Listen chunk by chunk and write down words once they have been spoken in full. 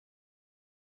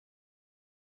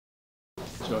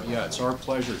So yeah, it's our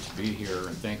pleasure to be here,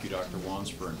 and thank you, Dr. Wands,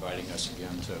 for inviting us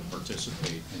again to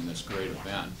participate in this great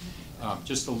event.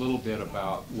 Just a little bit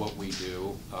about what we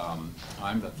do.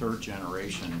 I'm the third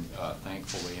generation,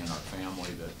 thankfully, in our family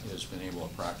that has been able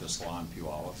to practice law in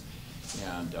Puyallup.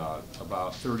 And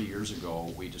about 30 years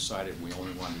ago, we decided we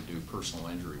only wanted to do personal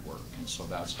injury work, and so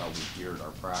that's how we geared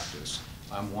our practice.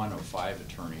 I'm one of 5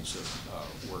 attorneys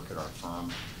that work at our firm.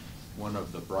 One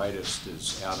of the brightest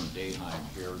is Adam Daheim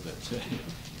here that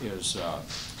is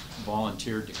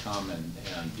volunteered to come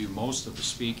and do most of the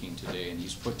speaking today, and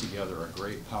he's put together a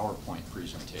great PowerPoint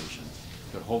presentation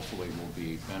that hopefully will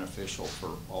be beneficial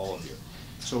for all of you.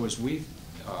 So as we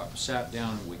sat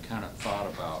down and we kind of thought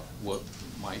about what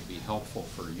might be helpful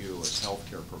for you as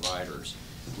healthcare providers,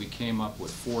 we came up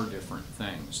with 4 different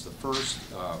things. The first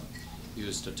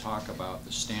is to talk about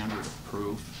the standard of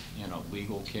proof in a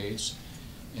legal case.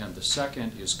 And the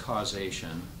second is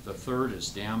causation, the third is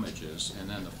damages, and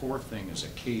then the fourth thing is a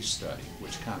case study,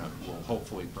 which kind of will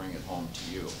hopefully bring it home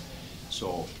to you.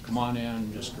 So come on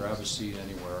in, just grab a seat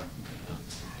anywhere.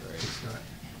 Great.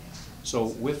 So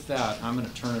with that, I'm going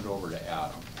to turn it over to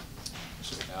Adam.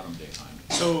 So Adam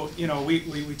Daheim. So, you know,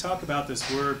 we talk about this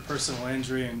word personal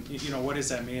injury, and, you know, what does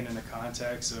that mean in the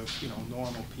context of, you know,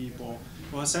 normal people?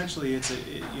 Well, essentially,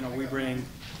 you know, we bring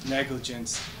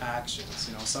negligence actions,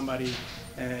 you know, somebody,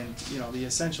 and, you know, the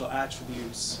essential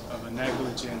attributes of a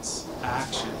negligence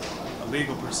action, a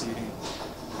legal proceeding.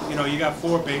 You know, you got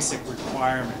 4 basic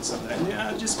requirements of that. And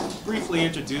I'll just briefly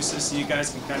introduce this so you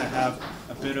guys can kind of have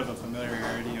a bit of a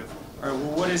familiarity of, all right,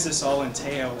 well, what does this all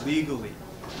entail legally?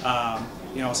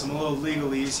 You know, some little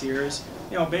legalese here is,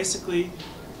 you know, basically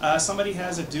somebody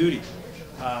has a duty.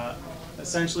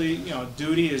 Essentially, you know,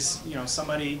 duty is, you know,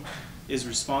 somebody is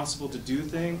responsible to do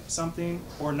something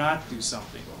or not do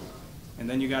something. And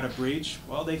then you got a breach,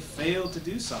 well, they failed to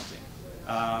do something.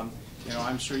 You know,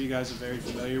 I'm sure you guys are very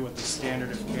familiar with the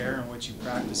standard of care in which you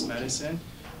practice medicine.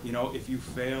 You know, if you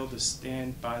fail to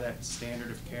stand by that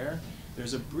standard of care,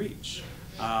 there's a breach.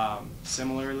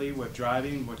 Similarly with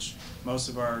driving, which most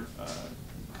of our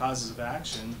causes of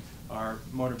action are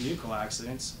motor vehicle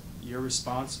accidents, you're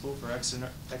responsible for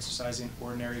exercising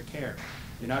ordinary care.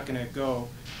 You're not going to go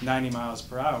 90 miles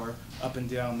per hour up and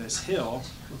down this hill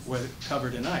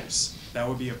covered in ice. That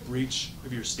would be a breach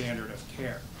of your standard of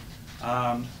care.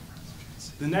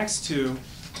 The next 2,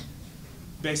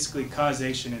 basically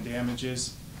causation and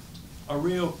damages, are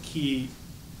real key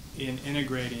in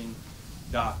integrating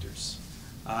doctors.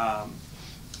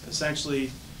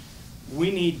 Essentially,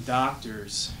 we need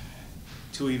doctors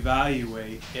to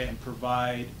evaluate and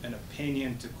provide an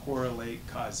opinion to correlate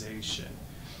causation.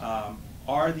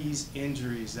 Are these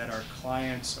injuries that our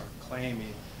clients are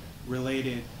claiming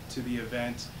related to the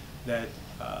event that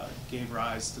gave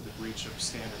rise to the breach of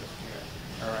standard of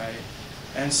care? All right,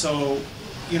 and so,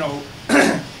 you know,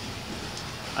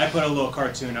 I put a little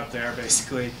cartoon up there,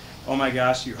 basically. Oh my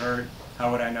gosh, you heard?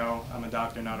 How would I know? I'm a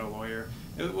doctor, not a lawyer.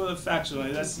 Well,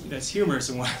 factually, that's humorous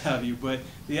and what have you, but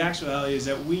the actuality is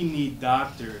that we need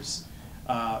doctors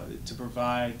to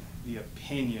provide the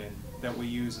opinion that we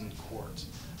use in court.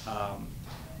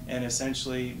 And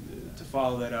essentially, to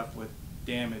follow that up with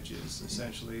damages,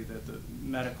 essentially that the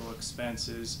medical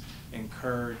expenses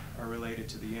incurred are related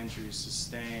to the injuries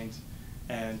sustained,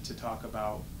 and to talk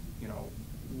about, you know,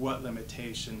 what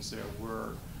limitations there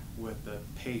were with the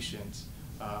patient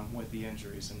with the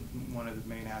injuries, and one of the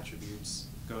main attributes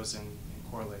goes in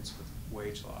and correlates with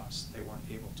wage loss. They weren't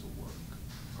able to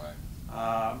work.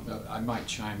 Right. I might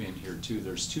chime in here too.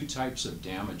 There's 2 types of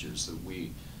damages that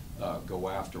we go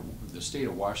after. The state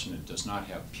of Washington does not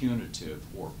have punitive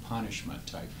or punishment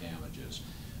type damages,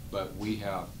 but we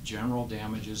have general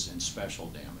damages and special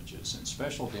damages. And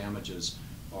special damages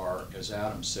are, as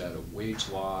Adam said, a wage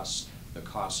loss, the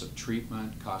cost of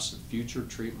treatment, cost of future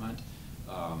treatment.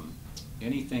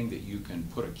 Anything that you can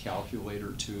put a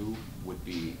calculator to would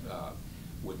be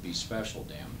special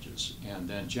damages. And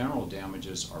then general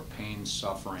damages are pain,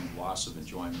 suffering, loss of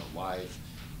enjoyment of life,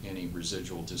 any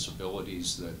residual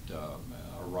disabilities that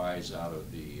arise out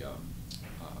of the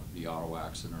auto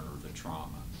accident or the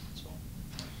trauma. So.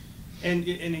 And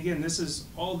again,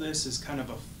 all this is kind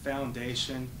of a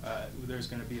foundation. There's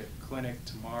going to be a clinic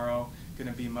tomorrow,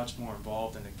 going to be much more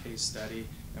involved in a case study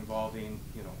involving,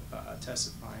 you know, a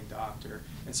testifying doctor.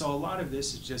 And so a lot of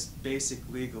this is just basic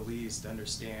legalese to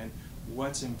understand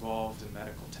what's involved in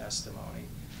medical testimony.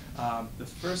 The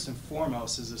first and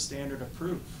foremost is a standard of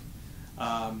proof.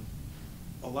 A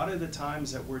lot of the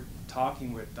times that we're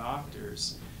talking with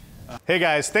doctors. Hey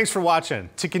guys, thanks for watching.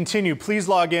 To continue, please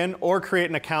log in or create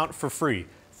an account for free.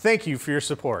 Thank you for your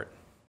support.